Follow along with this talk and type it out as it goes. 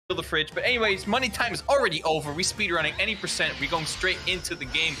the fridge. But anyways, money time is already over. We speedrunning any percent. We're going straight into the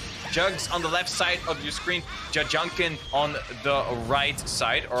game. Jugs on the left side of your screen. Jajanken on the right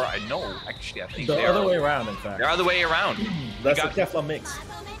side. Or I know, actually, I think the other way around, in fact. The other way around. That's a KEFLA mix.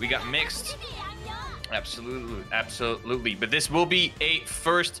 We got mixed. Absolutely, absolutely. But this will be a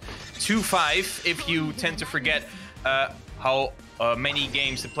first 2-5. If you tend to forget how many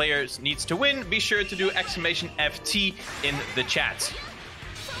games the players needs to win, be sure to do !FT in the chat.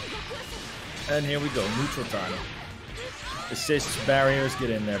 And here we go, neutral time. Assists, barriers, get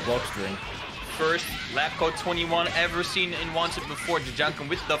in there, block string. First lap code 21 ever seen in Wanted before. Jajanken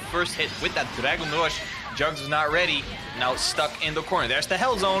with the first hit with that Dragon Rush. Jugs is not ready, now stuck in the corner. There's the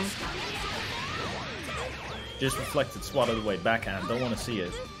Hell Zone. Just reflected, swatted away, backhand, don't want to see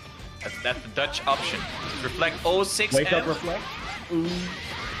it. That's the Dutch option. Reflect 06. Wake up, reflect. Ooh.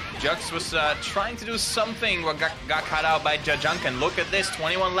 Jugs was trying to do something, but got caught out by Jajanken. Look at this,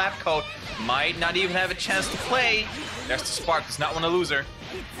 21 lap code. Might not even have a chance to play. There's the spark, does not want to lose her.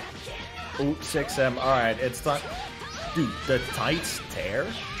 Ooh, 6M, alright, it's time. Dude, the tights tear?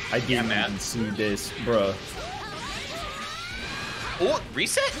 I didn't even see this, bruh. Oh,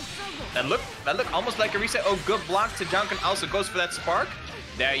 reset? That looked almost like a reset. Oh, good block. Jajanken also goes for that spark.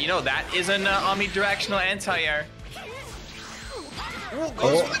 There, you know, that is an omnidirectional anti-air. Ooh,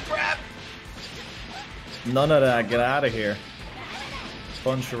 goes for the grab. None of that, get out of here.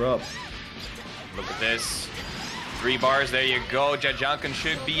 Punch her up. Look at this. 3 bars, there you go. Jajanken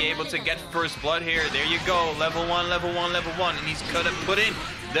should be able to get first blood here. There you go. Level 1, level 1, level 1. And he's gonna put in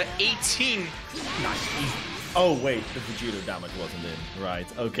the 18. Nice. Oh wait, the Vegeta damage wasn't in. Right.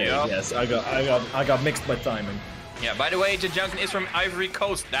 Okay. Yep. Yes, I got mixed by timing. Yeah. By the way, Jajanken is from Ivory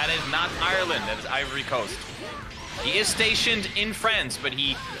Coast. That is not Ireland. That is Ivory Coast. He is stationed in France, but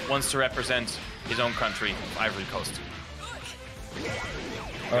he wants to represent his own country, Ivory Coast.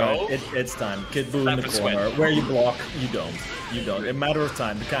 Alright, it's time. Kid Buu in the corner. Where you block, you don't. You don't. In a matter of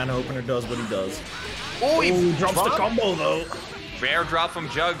time, the can opener does what he does. Oh, he drops the combo though. Rare drop from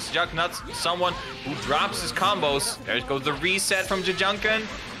Jugs. Jugnuts, someone who drops his combos. There goes the reset from Jajanken.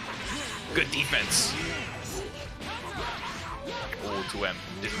 Good defense. Oh, 2M.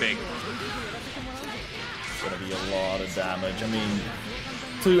 This big. It's gonna be a lot of damage. I mean,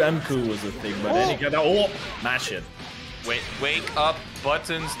 2M was a thing, but then he got that. Mash it. Wake up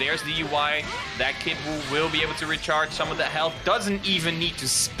buttons. There's the UI. That Kid Buu will be able to recharge some of the health. Doesn't even need to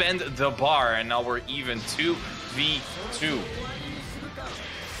spend the bar. And now we're even 2v2.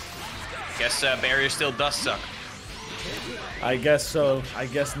 Guess barrier still does suck. I guess so. I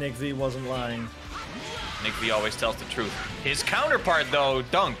guess Nick V wasn't lying. Nick V always tells the truth. His counterpart though,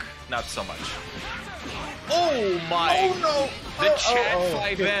 Dunk, not so much. Oh my! Oh no! The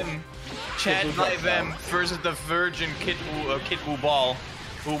Chad 5M. Chad 5M versus the Virgin Kid Buu Ball.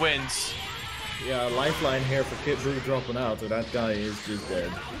 Who wins? Yeah, lifeline here for Kid Buu dropping out. So that guy is just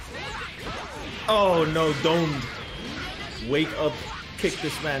dead. Oh no, don't. Wake up. Kick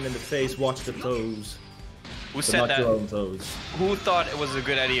this man in the face, watch the toes. Who said that? Your own toes. Who thought it was a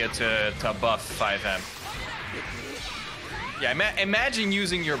good idea to buff 5M? Yeah, imagine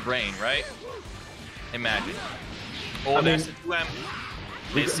using your brain, right? Imagine. Oh, I there's the 2M.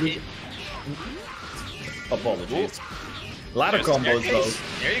 Apologies. Ladder combos though.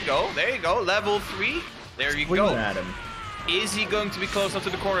 There you go, there you go. Level 3. There you go. At him. Is he going to be close up to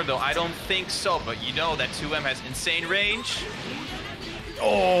the corner though? I don't think so, but you know that 2M has insane range.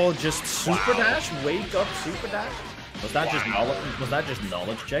 Oh, just super dash? Wake up super dash? Was that just knowledge? Was that just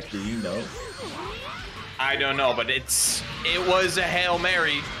knowledge check? Do you know? I don't know, but it was a Hail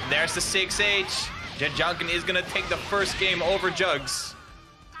Mary. There's the 6H. Jajanken is gonna take the first game over Jugs.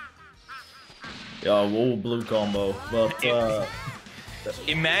 Yeah, whoa, blue combo. But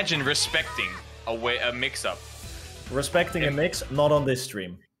imagine respecting a mix-up. Respecting a mix, not on this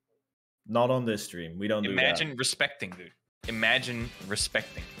stream. Not on this stream. We don't do that. Imagine respecting, dude. Imagine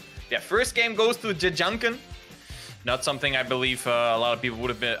respecting. Yeah, first game goes to Jajanken. Not something I believe a lot of people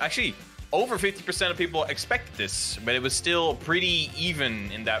would have been. Actually, over 50% of people expected this, but it was still pretty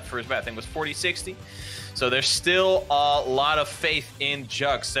even in that first bet. I think it was 40-60. So there's still a lot of faith in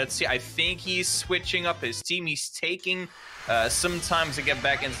Jugs. Let's see. I think he's switching up his team. He's taking some time to get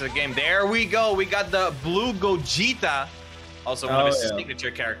back into the game. There we go. We got the blue Gogeta. Also one of his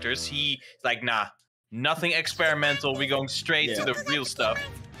signature characters. He's like, nah. Nothing experimental. We're going straight to the real stuff.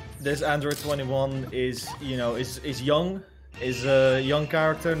 This Android 21 is, you know, is young. Is a young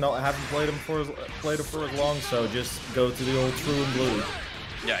character. Haven't played him for as long. So just go to the old True and Blue.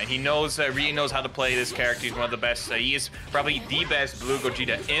 Yeah, and he knows, really knows how to play this character. He's one of the best. He is probably the best Blue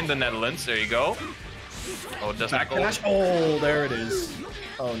Gogeta in the Netherlands. There you go. Oh, does that go? Oh, there it is.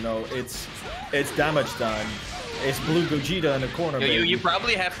 Oh no, it's damage time. It's Blue Gogeta in the corner. You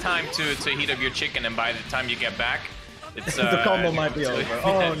probably have time to heat up your chicken, and by the time you get back, it's the combo might be over.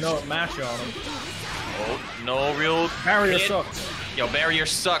 Oh no, mash on him. Oh, no real barrier hit. sucks. Yo, barrier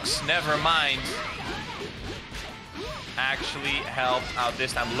sucks. Never mind. Actually helped out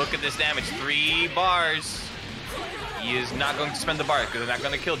this time. Look at this damage. 3 bars. He is not going to spend the bar because they're not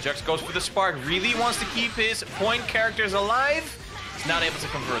going to kill. JugKs goes for the spark. Really wants to keep his point characters alive. He's not able to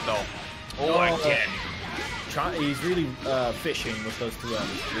convert though. Oh, again. He's really fishing with those 2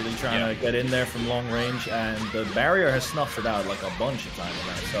 M's. Really trying to get in there from long range, and the barrier has snuffed it out like a bunch of times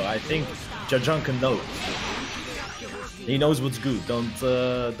now. So I think Jajanken knows. He knows what's good. Don't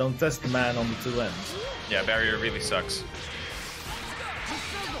test the man on the 2 M's. Yeah, barrier really sucks.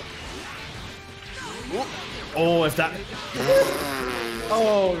 Ooh. Oh, if that...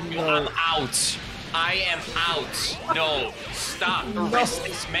 Oh, no. I'm out. I am out. No, stop. Arrest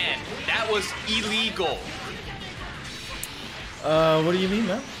this man. That was illegal. What do you mean,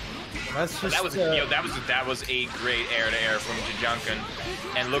 man? That's just... That was a great air-to-air from Jajanken.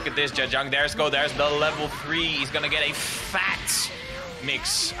 And look at this, Jajanken. There's the level 3. He's gonna get a fat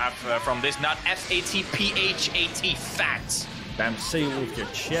mix from this. Not F-A-T-P-H-A-T. Fat. Damn, say it with your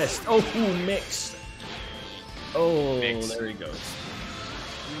chest. Oh, mix. Oh, mix. There he goes.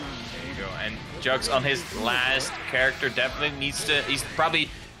 There you go. And JugKs on his last character definitely needs to... He's probably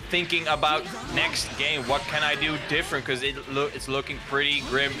thinking about next game. What can I do different? Because it's looking pretty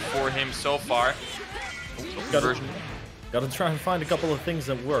grim for him so far. Gotta try and find a couple of things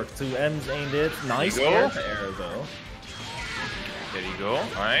that work. 2 M's ain't it. Nice air though. There you go. All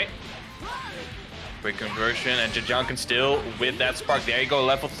right. Quick conversion, and Jajanken still with that spark. There you go,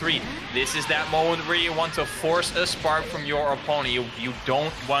 level 3. This is that moment where you want to force a spark from your opponent. You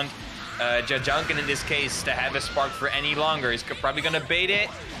don't want Jajanken in this case to have a spark for any longer. He's probably gonna bait it.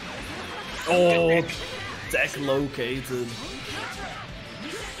 Oh, deck located.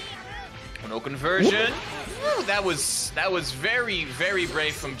 No conversion. Ooh, that was very, very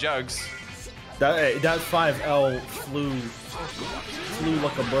brave from JugKs. That 5L flew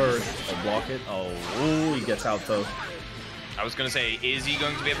like a bird. Oh, block it. Oh, he gets out though. I was gonna say, is he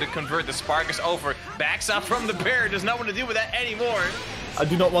going to be able to convert? The spark is over. Backs up from the bear. Does not want to deal with that anymore. I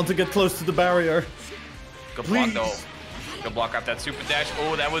do not want to get close to the barrier. Good block though. Good block out that super dash.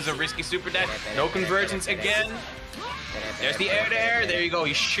 Oh, that was a risky super dash. No convergence again. There's the air-to-air. There you go.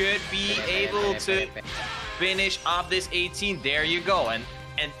 He should be able to finish off this 18. There you go. And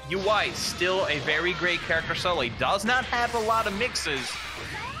UI, still a very great character solo. He does not have a lot of mixes,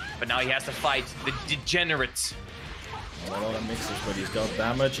 but now he has to fight the degenerates. Not a lot of mixes, but he's got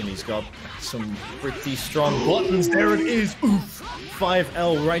damage and he's got some pretty strong buttons. There it is. Oof.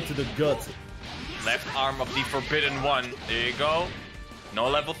 5L right to the gut. Left arm of the Forbidden One. There you go. No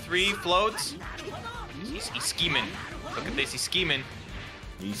level 3 floats. He's scheming. Look at this, he's scheming.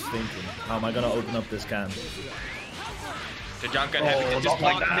 He's thinking, how am I gonna open up this can? Jajanken having to just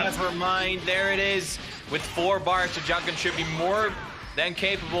block. Never mind, there it is. With 4 bars, Jajanken should be more than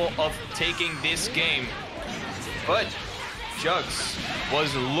capable of taking this game. But JugKs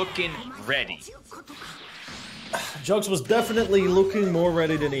was looking ready. JugKs was definitely looking more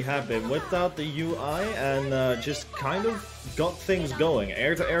ready than he had been without the UI, and just kind of got things going.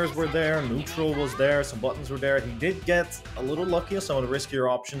 Air-to-airs were there, neutral was there, some buttons were there. He did get a little lucky on some of the riskier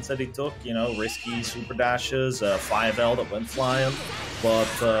options that he took, you know, risky super dashes, 5L that went flying.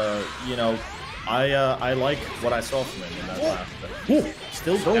 But, you know, I like what I saw from him in that last.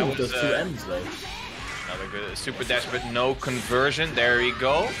 Still going with those 2 ends, though. Another good super dash, but no conversion. There we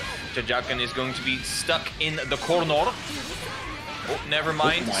go. Jajanken is going to be stuck in the corner. Oh, never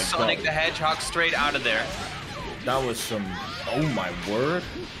mind. Oh Sonic God. the Hedgehog straight out of there. That was some... Oh my word.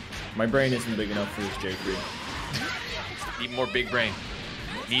 My brain isn't big enough for this J3. Need more big brain.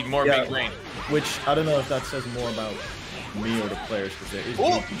 Need more big brain. Which, I don't know if that says more about me or the players, because there is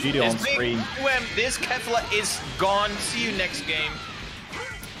Vegeta on screen. This KEFLA is gone. See you next game.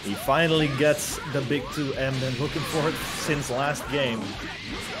 He finally gets the big 2M, been looking for it since last game.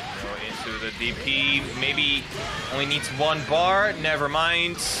 Go into the DP, maybe only needs 1 bar, never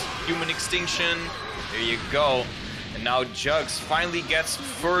mind. Human extinction, there you go. And now JugKs finally gets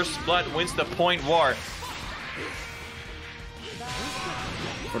first blood, wins the point war.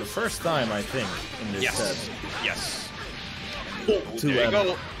 For the first time, I think, in this set. Yes. Oh, 2M. There you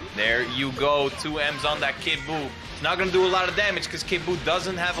go. There you go, 2 M's on that Kid Buu. It's not gonna do a lot of damage because Kid Buu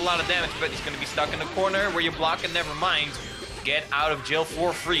doesn't have a lot of damage, but he's gonna be stuck in the corner where you block and never mind. Get out of jail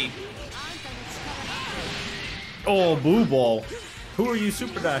for free. Oh, Boo Ball. Who are you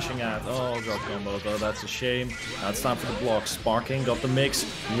super dashing at? Oh, drop combo though, that's a shame. Now it's time for the block. Sparking got the mix.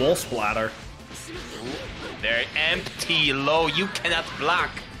 Wall splatter. They're empty, low. You cannot block.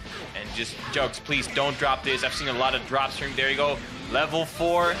 And just Jugs, please don't drop this. I've seen a lot of drops from. There you go. Level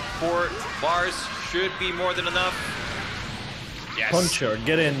 4 bars should be more than enough. Yes. Punch her,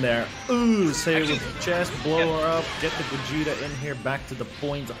 get in there. Ooh, save with the chest, blow her up, get the Vegeta in here, back to the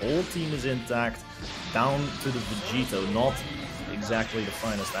point. The whole team is intact. Down to the Vegito, not exactly the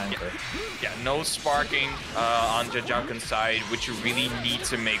finest anchor. Yeah, no sparking on Jajanken's side, which you really need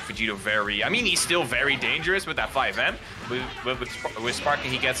to make Vegito very... I mean, he's still very dangerous with that 5M. With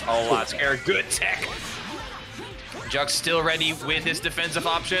sparking, he gets a lot scared. Good tech. Jug's still ready with his defensive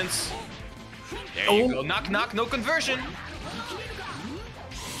options. There you go. Knock, knock, no conversion.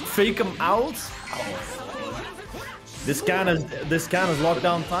 Fake him out. Oh. This can is locked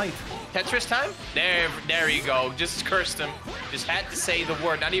down tight. Tetris time? There you go. Just cursed him. Just had to say the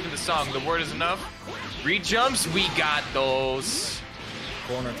word, not even the song. The word is enough. Re-jumps, we got those.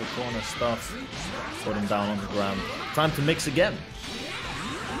 Corner to corner stuff. Put him down on the ground. Time to mix again.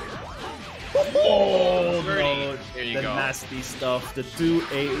 Oh no, the nasty stuff. The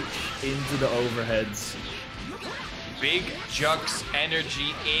 2H into the overheads. Big Jugs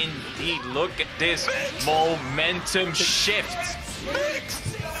energy indeed. Look at this momentum shift.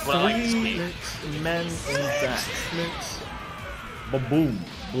 What I like to see. Men intact. Ba-boom.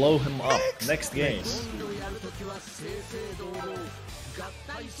 Blow him up. Next game.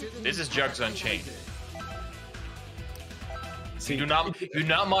 This is Jugs Unchained. See, you do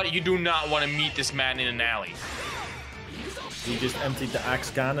not want to meet this man in an alley. He just emptied the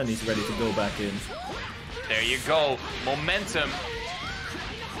axe can and he's ready to go back in. There you go, momentum.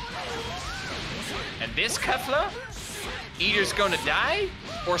 And this KEFLA, either's gonna die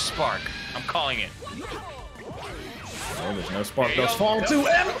or spark. I'm calling it. Oh, there's no spark. Does fall to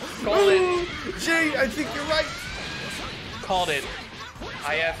M. Called it. Jay, I think you're right. Called it.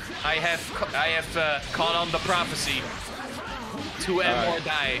 I have caught on the prophecy. 2M or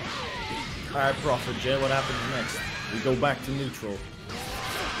die. Alright, Prophet Jay, what happens next? We go back to neutral.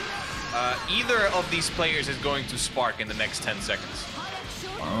 Either of these players is going to spark in the next 10 seconds.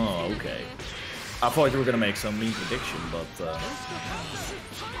 Oh, okay. I thought you were gonna make some mean prediction, but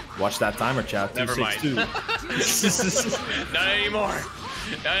watch that timer, chat. Never mind. Not anymore.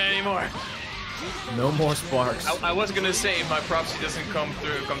 Not anymore. No more sparks. I was gonna say if my prophecy doesn't come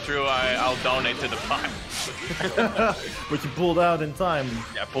through, I'll donate to the pot. But you pulled out in time.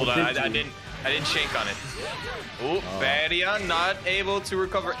 Yeah, pulled out. I didn't shake on it. Ooh, Baria not able to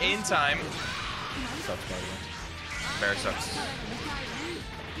recover in time. Sucks, Bear sucks.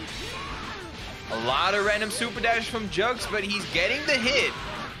 A lot of random super dashes from Jugs, but he's getting the hit.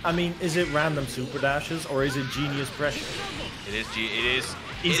 I mean, is it random super dashes or is it genius pressure? It is.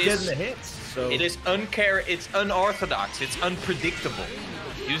 He's getting the hits. So it is it's unorthodox. It's unpredictable.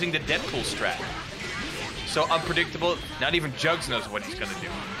 Using the Deadpool strat. So unpredictable. Not even Jugs knows what he's gonna do.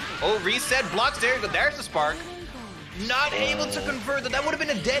 Oh, reset, blocks there, but there's the spark. Not able to convert that. That would have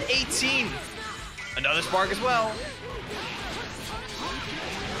been a dead 18. Another spark as well.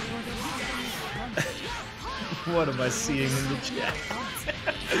 What am I seeing in the chat?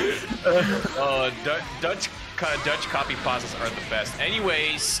 Dutch copy passes are the best.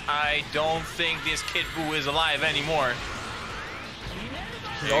 Anyways, I don't think this Kid Buu is alive anymore.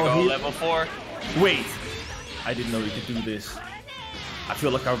 There you go, level 4. Wait, I didn't know you could do this. I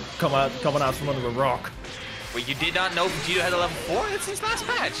feel like I'm coming out from under a rock. Wait, you did not know Vegito had a level 4? That's his last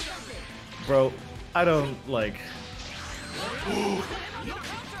patch. Bro, I don't like...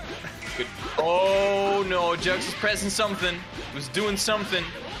 Good. Oh no, Jugs is pressing something. He was doing something.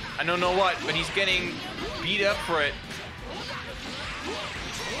 I don't know what, but he's getting beat up for it.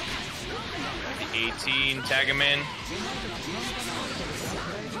 The 18, tag him in.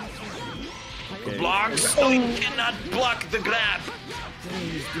 Okay. Blocks! Oh, he cannot block the grab!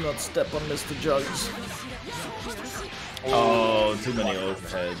 Please do not step on Mr. Jugs. Oh, too many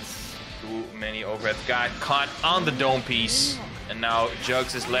overheads. Too many overheads. Got caught on the dome piece. And now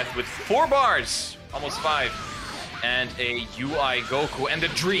Jugs is left with 4 bars. Almost 5. And a UI Goku. And a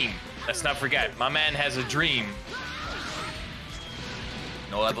dream. Let's not forget, my man has a dream.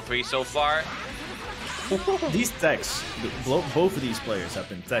 No level 3 so far. These techs, both of these players have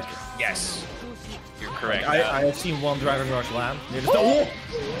been teching. Yes. You're correct. I have seen one Dragon Rush land. Oh,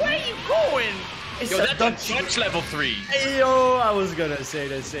 where are you going? Yo, that's a Dutch level 3. Hey, yo, I was gonna say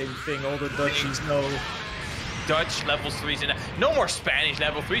the same thing. All the Dutchies know. Dutch level 3s. And no more Spanish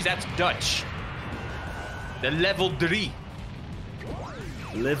level 3s. That's Dutch. The level 3.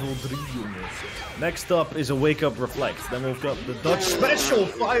 Level 3 unit. Next up is a Wake Up Reflect. Then we've got the Dutch Special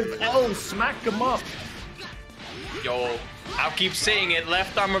 5L. Smack him up. Yo, I'll keep saying it.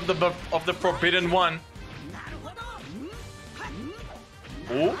 Left arm of the Forbidden One.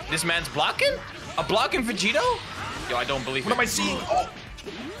 Oh, this man's blocking? A blocking Vegito? Yo, I don't believe it. What am I seeing? Oh.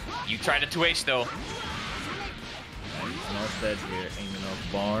 You tried a 2H though. He's not dead here. Ain't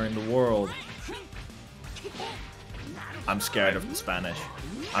enough bar in the world. I'm scared of the Spanish.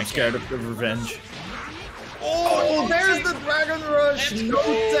 I'm scared of the revenge. Oh, there's the Dragon Rush! No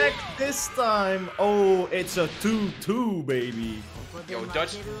tech this time! Oh, it's a 2-2, baby. Yo,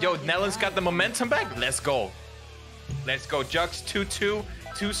 Netherlands got the momentum back. Let's go. Let's go. JugKs 2-2.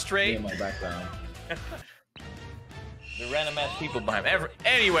 2 straight. In my background. The random ass people behind him.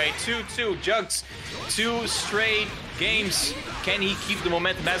 Anyway, 2-2. JugKs 2 straight games. Can he keep the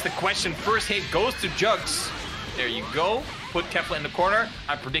momentum? That's the question. First hit goes to JugKs. There you go. Put KEFLA in the corner.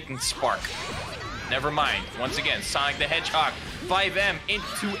 I'm predicting Spark. Never mind. Once again, Sonic the Hedgehog. 5M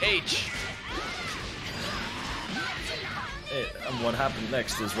into H. And what happened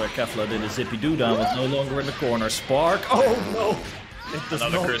next is where KEFLA did a zippy doo-dah, was no longer in the corner. Spark. Oh no!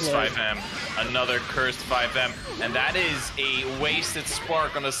 Another cursed 5M. Another cursed 5M. And that is a wasted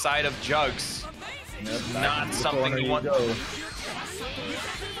Spark on the side of JugKs. Yep, not something you want.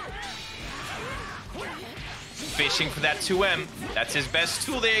 Fishing for that 2M. That's his best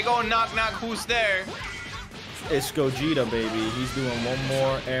tool. There you go. Knock, knock. Who's there? It's Gogeta, baby. He's doing one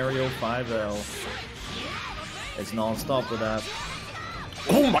more aerial 5L. It's non-stop with that.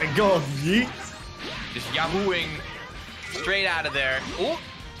 Oh my god, yeet! Just yahooing straight out of there. Oh!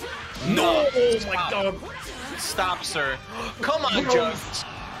 No! Oh my god! Stop, sir. Come on, JugKs.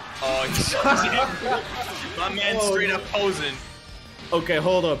 Oh, my man straight up posing. Okay,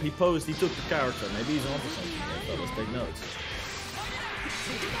 hold up. He posed. He took the character. Maybe he's on to something. Let's take notes.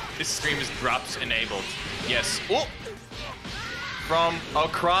 This stream is drops enabled. Yes. Oh! From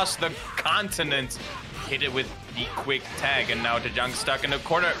across the continent. Hit it with the quick tag, and now Jajanken stuck in the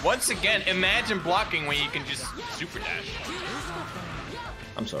corner. Once again, imagine blocking when you can just super dash.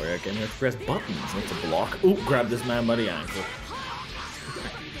 I'm sorry, I came here to press buttons, not to block. Ooh, grab this man by the ankle.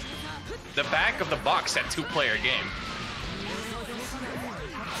 The back of the box, that 2-player game.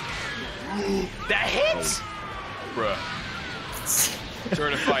 That hits! Bruh.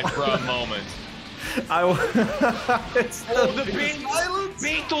 Certified bruh moment. It's the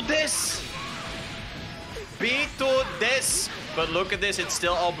Beetle this! Beetle this! But look at this, it's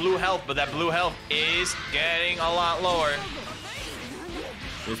still all blue health, but that blue health is getting a lot lower.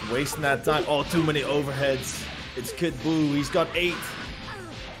 Just wasting that time. Oh, too many overheads. It's Kid Buu, he's got 8.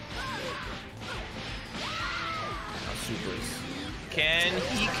 Supers. Can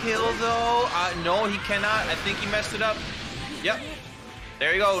he kill though? No, he cannot. I think he messed it up. Yep.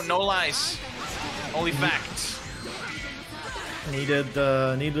 There you go, no lies. Only facts. Needed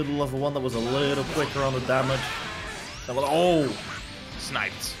a level 1 that was a little quicker on the damage. That was, oh!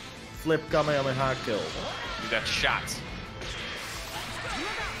 Sniped. Flip Kamehameha kill. You got shot.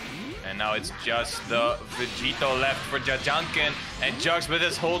 And now it's just the Vegito left for Jajanken. And JugKs with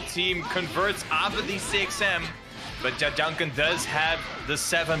his whole team converts off of the 6M. But Jajanken does have the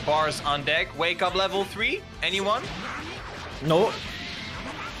 7 bars on deck. Wake up level 3? Anyone? No.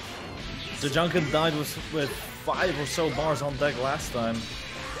 Jajanken died with 5 or so bars on deck last time.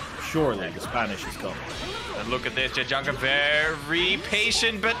 Surely the Spanish is coming. And look at this, Jajanken very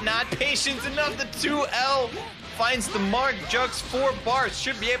patient, but not patient enough. The 2L finds the mark. JugKs 4 bars,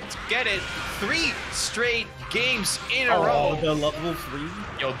 should be able to get it. 3 straight games in a row. The level 3?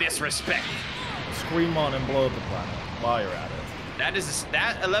 Yo, disrespect. Scream on and blow up the planet while you're at it.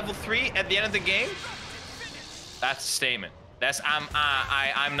 That a level 3 at the end of the game? That's a statement. That's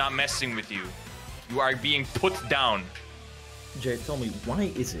I'm not messing with you. You are being put down. Jay, tell me,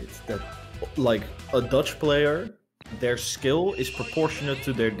 why is it that, like, a Dutch player, their skill is proportionate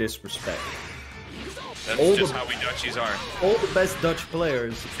to their disrespect? That's just how we Dutchies are. All the best Dutch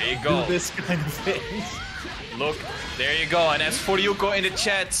players do this kind of things. Look, there you go. And as Foriuko in the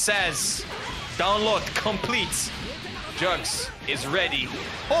chat says, download complete. JugKs is ready.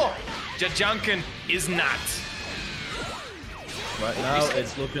 Oh, Jajanken is not. Right now,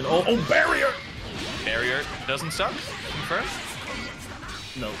 it's looking... Oh, barrier! Barrier doesn't suck? Confirmed?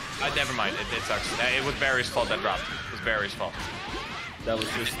 No. Never mind, it sucks. It was Barry's fault that dropped. It was Barry's fault. That was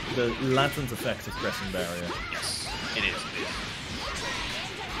just the latent effect of pressing barrier. Yes, it is.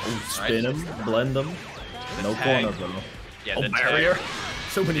 Ooh, spin him, blend him. No corner though. Yeah, the barrier.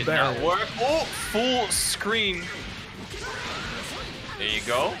 So many barriers. Not work. Oh, full screen. There you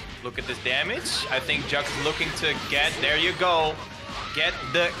go. Look at this damage. I think JugKs looking to get. There you go. Get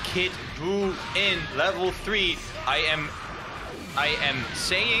the Kid Buu in level 3. I am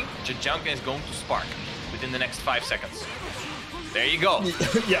saying Jajanken is going to spark within the next 5 seconds. There you go.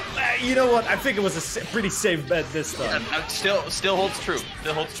 Yeah, you know what? I think it was a pretty safe bet this time. Still holds true.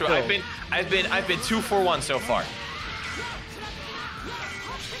 Still holds true. I've been 2 for 1 so far.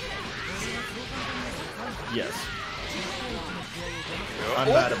 Yes. I'm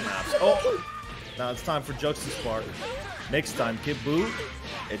bad at maps. Oh, now it's time for Jugs to spark. Next time, Kid Buu,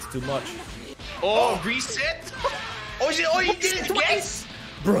 it's too much. Oh, reset? Oh, you did it twice?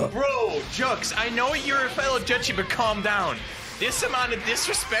 Bro, Jugs, I know you're a fellow judgy, but calm down. This amount of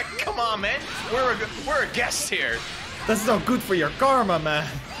disrespect? Come on, man. We're a guest here. That's not good for your karma, man.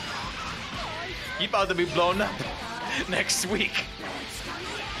 You about to be blown up next week.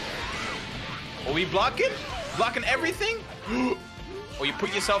 Are we blocking? Blocking everything? Oh, you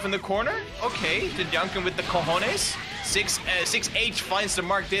put yourself in the corner? Okay, Jajanken with the cojones. 6H finds the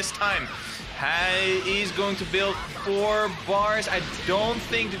mark this time. He's going to build 4 bars. I don't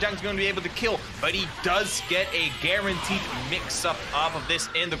think Jajanken's going to be able to kill, but he does get a guaranteed mix-up off of this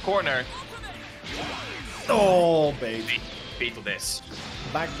in the corner. Oh, baby. Beetle this.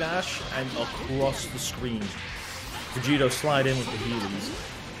 Backdash and across the screen. Vegito slide in with the healings.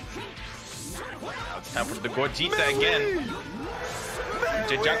 Now it's time for the Gogeta again.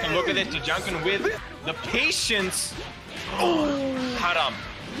 Jajanken, look at this. Jajanken with the patience. Oh, haram.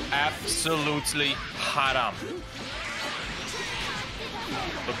 Absolutely haram.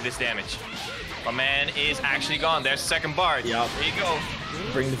 Look at this damage. My man is actually gone. There's the second bar. Yeah. There you go.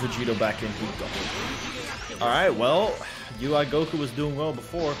 Bring the Vegito back in. Alright, well, UI Goku was doing well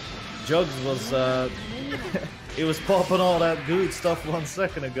before. Jugs was, he was popping all that good stuff 1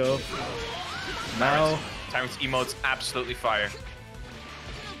 second ago. Now... Tyrant's emote's absolutely fire.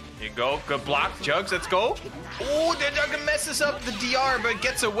 Here you go. Good block. Jugs, let's go. Oh, Jajanken messes up the DR, but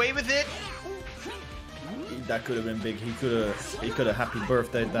gets away with it. That could have been big. He could have happy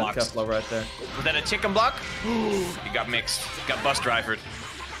birthday that KEFLA right there. Was that a chicken block? He got mixed. Got bus drivered.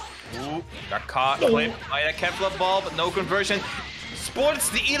 Ooh, got caught, clipped by a KEFLA ball, but no conversion. Sports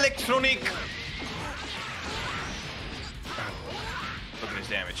the electronic. Look at his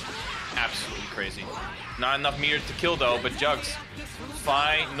damage. Absolutely crazy. Not enough meter to kill though, but Jugs.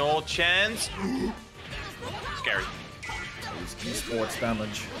 Final chance. Scary. Sports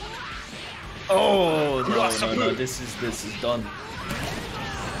damage. Oh no, this is done.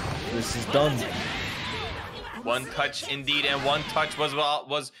 This is done. One touch indeed, and one touch was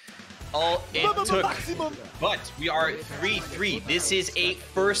all it took. But we are 3-3. This is a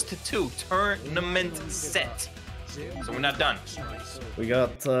first to 2 tournament set. So we're not done. We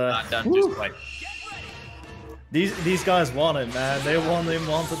got not done just like these guys want it, man. They want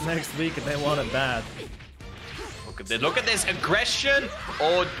it next week, and they want it bad. Look at this aggression.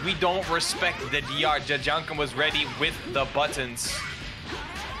 Oh, we don't respect the DR. Jajanken was ready with the buttons.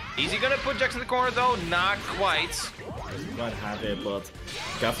 Is he gonna put Jax in the corner though? Not quite. You might have it, but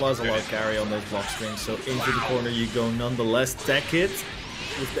KEFLA has a lot of carry on those block strings, so into the corner you go nonetheless. Tech hit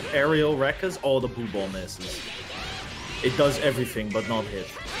with the aerial wreckers, all the blue ball misses. It does everything but not hit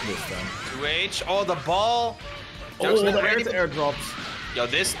this time. 2H, oh the ball. Oh, the air drops. Yo,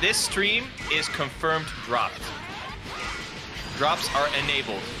 this stream is confirmed dropped. Drops are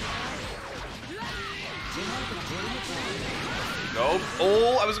enabled. Go.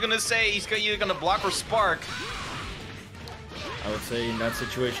 Oh, I was gonna say he's either gonna block or spark. I would say in that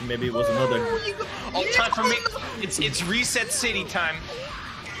situation maybe it was another. Oh, time for me. It's reset city time.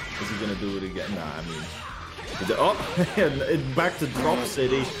 Is he gonna do it again? Nah, I mean. Oh, back to drop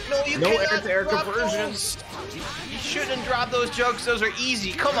city. No air-to-air conversions. You shouldn't drop those Jugs. Those are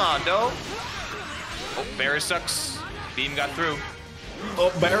easy. Come on, though. Oh, barrier sucks. Beam got through.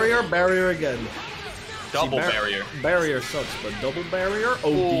 Oh, barrier again. Double barrier. Barrier sucks, but double barrier?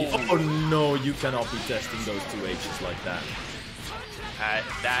 Oh no, you cannot be testing those 2 H's like that.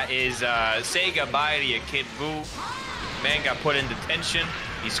 That is say goodbye to your Kid Buu. Man got put in detention.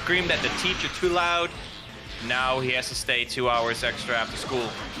 He screamed at the teacher too loud. Now he has to stay 2 hours extra after school.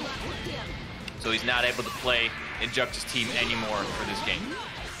 So he's not able to play in JugKs' team anymore for this game.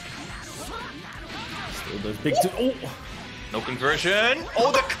 Still those big two. Oh! No conversion.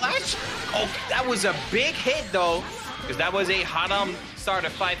 Oh, the clash. Oh, that was a big hit, though. Because that was a Haram start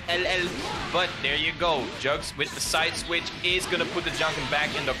of 5LL. But there you go. Jugs with the side switch is going to put the Jajanken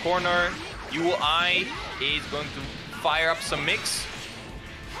back in the corner. UI is going to fire up some mix.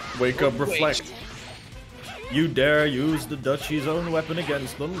 Wake up, reflect. You dare use the Dutchie's own weapon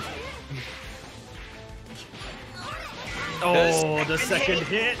against them. Oh, the second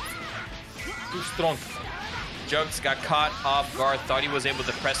hit. Too strong. JugKs got caught off guard, thought he was able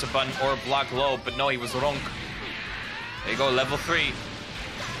to press a button or block low, but no, he was wrong. There you go, level 3.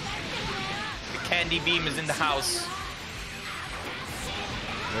 The candy beam is in the house.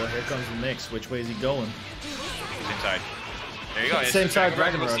 Well, here comes the mix. Which way is he going? Same side. There you go. Same side,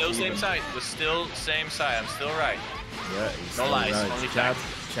 Dragon Rush. Rush. Still same side. Was still same side. I'm still right. Yeah, he's no still lies. right. Only Chat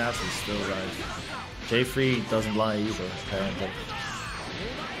facts. is still right. J3 doesn't lie either, apparently.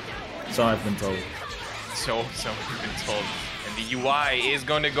 So I've been told. So we've been told. And the UI is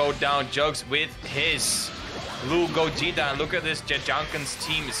going to go down. JugKs with his blue Gogeta. And look at this. Jajanken's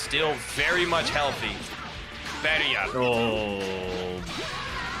team is still very much healthy. Beria. Oh.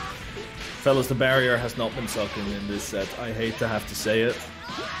 Fellas, the barrier has not been sucking in this set. I hate to have to say it.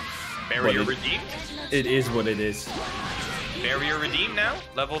 Barrier redeemed? It is what it is. Barrier redeemed now.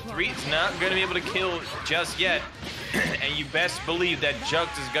 Level 3 is not going to be able to kill just yet. And you best believe that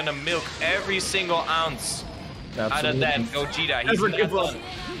JugKs is going to milk every single ounce out of that Gogeta. He's not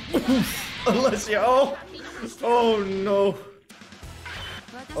done. Unless you... Oh, no.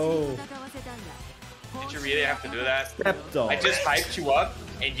 Oh. Did you really have to do that? Stepped on. I just hyped you up,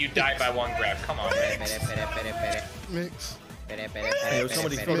 and you died by 1 grab. Come on, man. Mix. Hey,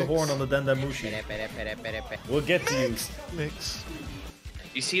 somebody throw the horn on the Dendamushi. We'll get to you. Mix.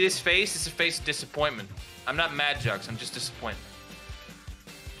 You see this face? It's a face of disappointment. I'm not mad, JugKs. I'm just disappointed.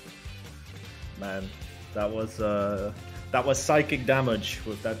 Man, that was psychic damage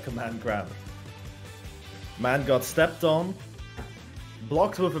with that command grab. Man got stepped on,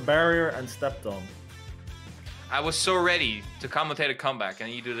 blocked with a barrier, and stepped on. I was so ready to commentate a comeback,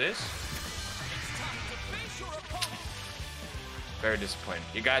 and you do this? Very disappointing.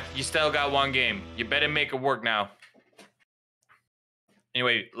 You still got 1 game. You better make it work now.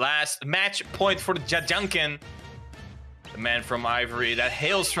 Anyway, last match point for the Jajanken. The man from Ivory, that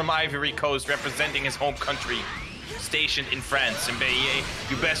hails from Ivory Coast, representing his home country. Stationed in France. And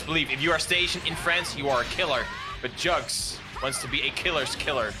you best believe, if you are stationed in France, you are a killer. But JugKs wants to be a killer's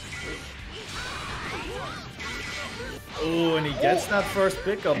killer. Oh, and he gets that first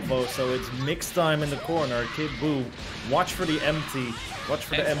pickup, though, so it's mix time in the corner. Kid Buu, watch for the empty. Watch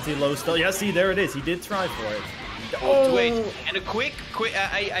for the empty low stun. Yeah, see, there it is. He did try for it. Oh, wait, and a quick,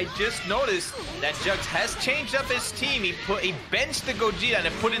 I just noticed that JugKs has changed up his team. He benched the Gogeta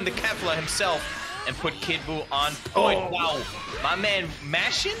and put in the KEFLA himself and put Kid Buu on point. Oh. Wow, my man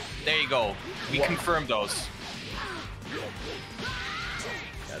mashing? There you go. We confirmed those.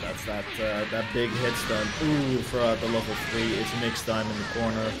 Yeah, that's that big hit stun. Ooh, for the level 3. It's mix time in the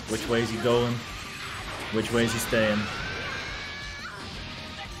corner. Which way is he going? Which way is he staying?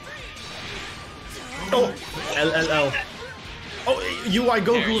 Oh, LLL. Oh, UI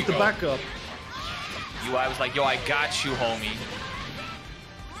Goku with the backup. UI was like, yo, I got you, homie.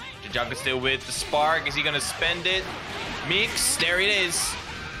 Jajanken still with the spark. Is he gonna spend it? Mix, there it is.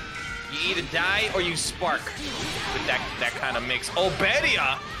 You either die or you spark with that kind of mix. Oh,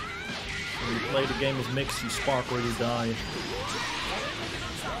 Beria! When you play the game of mix, you spark or you die.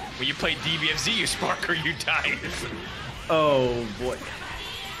 When you play DBFZ, you spark or you die. Oh, boy.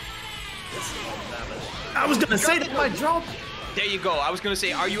 I was gonna say that might drop. There you go. I was gonna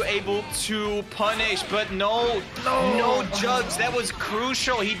say, are you able to punish? But no, JugKs. That was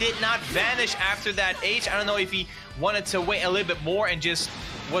crucial. He did not vanish after that H. I don't know if he wanted to wait a little bit more and just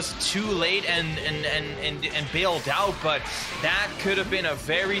was too late and bailed out, but that could have been a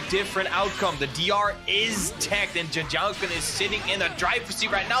very different outcome. The DR is teched and Jajanken is sitting in the driver's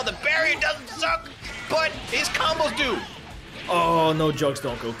seat right now. The barrier doesn't suck, but his combos do. Oh, no, JugKs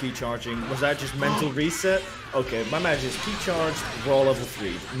don't go key charging. Was that just mental reset? Okay, my match is key charged, we're all level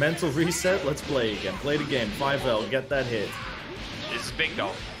 3. Mental reset, let's play again. Play the game, 5L, get that hit. This is big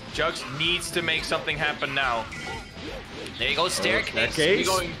though. JugKs needs to make something happen now. There you go, staircase. We're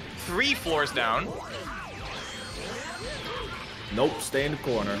going 3 floors down. Nope, stay in the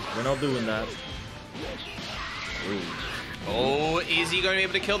corner. We're not doing that. Ooh. Oh, is he going to be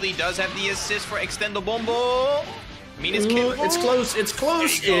able to kill? He does have the assist for Extendo Bombo. It's close, it's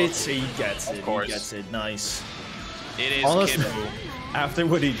close. He gets it, of course. He gets it, nice. It is honestly, after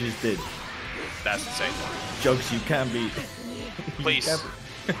what he just did. That's insane. JugKs, you can beat. Please.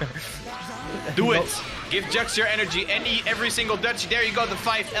 Do it. Give JugKs your energy. Every single Dutchie. There you go. The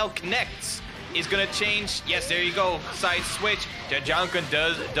 5L connects. Is going to change. Yes, there you go. Side switch. Jajanken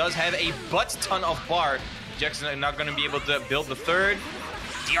does have a butt ton of bar. JugKs not going to be able to build the third.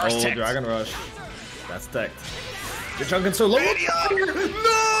 DR's tech. Dragon Rush. That's tech. Jajanken so low.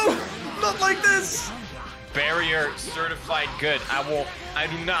 No! Not like this! Barrier certified good. I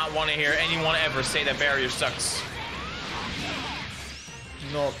do not want to hear anyone ever say that barrier sucks.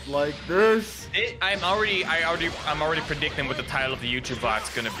 Not like this. I'm already predicting what the title of the YouTube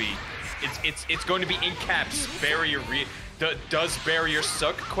vlog's gonna be. It's going to be in caps. Barrier does barrier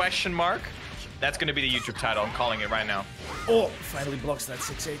suck? Question mark. That's gonna be the YouTube title. I'm calling it right now. Oh, finally blocks that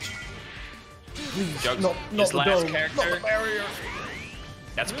 6H. Please, Jugs, not his the last dome, character. not the barrier.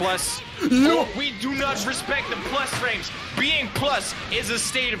 That's plus. No. We do not respect the plus frames. Being plus is a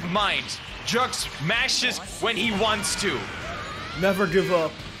state of mind. Jugs mashes when he wants to. Never give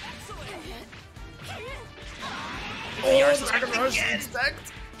up.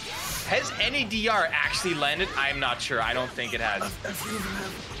 Stacked. Has any DR actually landed? I'm not sure. I don't think it has.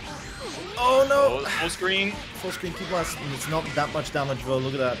 Oh no! Full screen. Full screen keep blast. It's not that much damage, bro.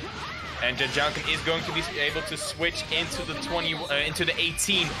 Look at that. And Jajanken is going to be able to switch into the into the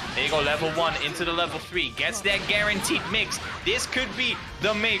 18. There you go, level 1 into the level 3. Gets that guaranteed mix. This could be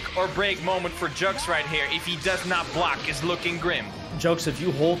the make or break moment for Jux right here. If he does not block, is looking grim. Jux, if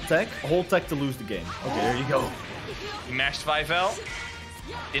you hold tech to lose the game. Okay, there you go. He mashed 5L.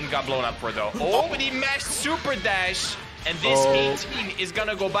 Didn't got blown up for though. Oh, but he mashed super dash. And this 18 is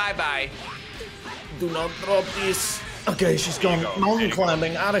gonna go bye-bye. Do not drop this. Okay, she's gone. Mountain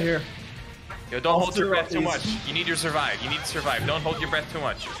climbing, out of here. Yo, don't hold your breath too much. You need to survive. You need to survive. Don't hold your breath too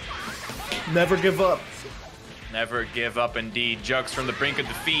much. Never give up. Never give up, indeed. Jux from the brink of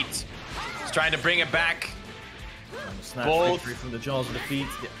defeat. He's trying to bring it back. Snatch victory from the jaws of defeat.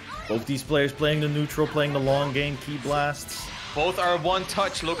 Both these players playing the neutral, playing the long game, key blasts. Both are one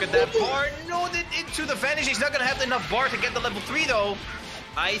touch. Look at that bar. No, into the vanish. He's not gonna have enough bar to get the level 3 though.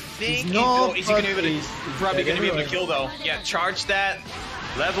 I think is he gonna be probably gonna be able to kill though. Yeah, charge that.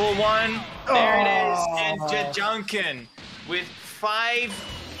 Level 1. There it is. And Jajanken with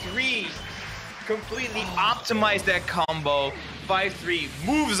 5-3 completely optimized that combo. 5-3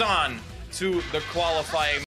 moves on to the qualifying